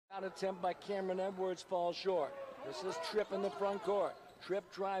Shot attempt by Cameron Edwards falls short. This is Tripp in the front court.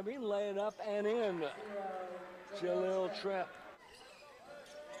 Tripp driving, laying up and in. Jahlil Tripp.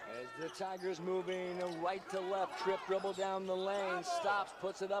 As the Tigers moving right to left, Tripp dribble down the lane, stops,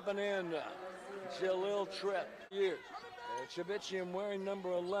 puts it up and in. Jahlil Tripp. Chivichyan wearing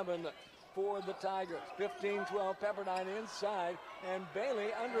number 11 for the Tigers. 15-12 Pepperdine inside, and Bailey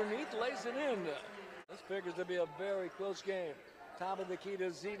underneath lays it in. This figures to be a very close game. Top of the key to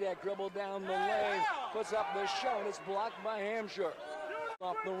Zedek, dribble down the lane, puts up the shot, it's blocked by Hampshire.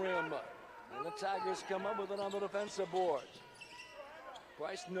 Off the rim, and the Tigers come up with another defensive board.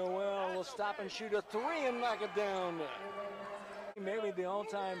 Bryce Noel will stop and shoot a three and knock it down. Maybe the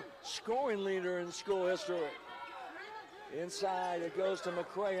all-time scoring leader in school history. Inside it goes to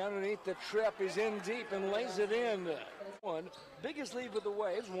McCray underneath the Tripp. He's in deep and lays it in. One biggest lead for the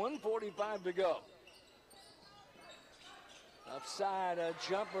Waves, 1:45 to go. Upside, a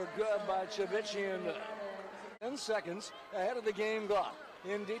jumper good by Chivichyan. 10 seconds ahead of the game clock.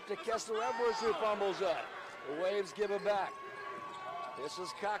 In deep to Kessler Edwards, who fumbles up. The Waves give it back. This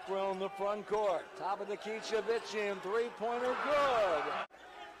is Cockrell in the front court. Top of the key, Chivichyan, three-pointer good.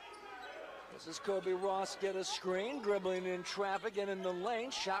 This is Kobe Ross, get a screen, dribbling in traffic and in the lane.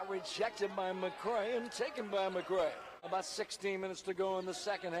 Shot rejected by McCray and taken by McCray. About 16 minutes to go in the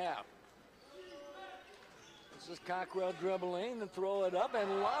second half. This is Cockrell dribbling and throw it up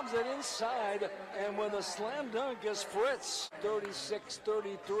and lobs it inside. And with a slam dunk is Fritz.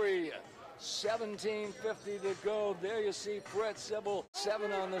 36-33. 17:50 to go. There you see Fritz, Sybil,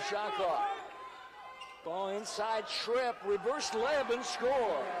 7 on the shot clock. Ball inside, Tripp, reverse layup and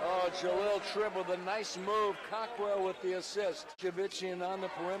score. Oh, Jahlil Tripp with a nice move. Cockrell with the assist. Chivichyan on the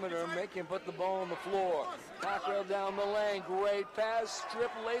perimeter, make him put the ball on the floor. Cockrell down the lane, great pass. Tripp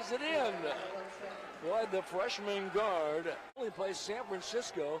lays it in. Boy, the freshman guard only plays San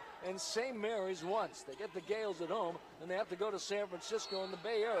Francisco and St. Mary's once. They get the Gales at home, and they have to go to San Francisco in the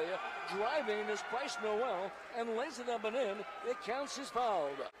Bay Area. Driving is Bryce Noel and lays it up and in. It counts as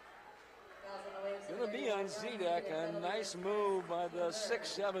fouled. Going to be on Zedek. A nice move by the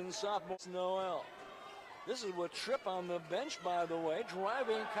 6'7" sophomore Noel. This is with Tripp on the bench, by the way.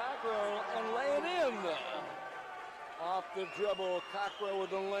 Driving Cockrell and laying in. Off the dribble, Cockrell with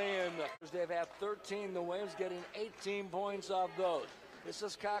the lay-in. They've had 13, the Waves getting 18 points off those. This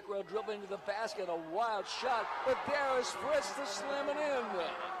is Cockrell dribbling to the basket, a wild shot, but there is Fritz to slam it in.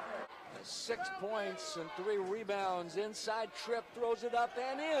 6 points and 3 rebounds. Inside, Tripp throws it up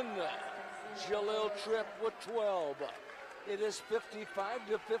and in. Jahlil Tripp with 12. It is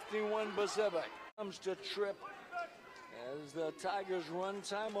 55-51 Pacific. Comes to Tripp. As the Tigers run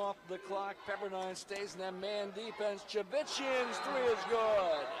time off the clock, Pepperdine stays in that man defense. Chivichyan's three is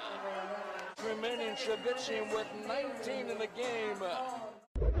good. Remaining Chivichyan with 19 in the game.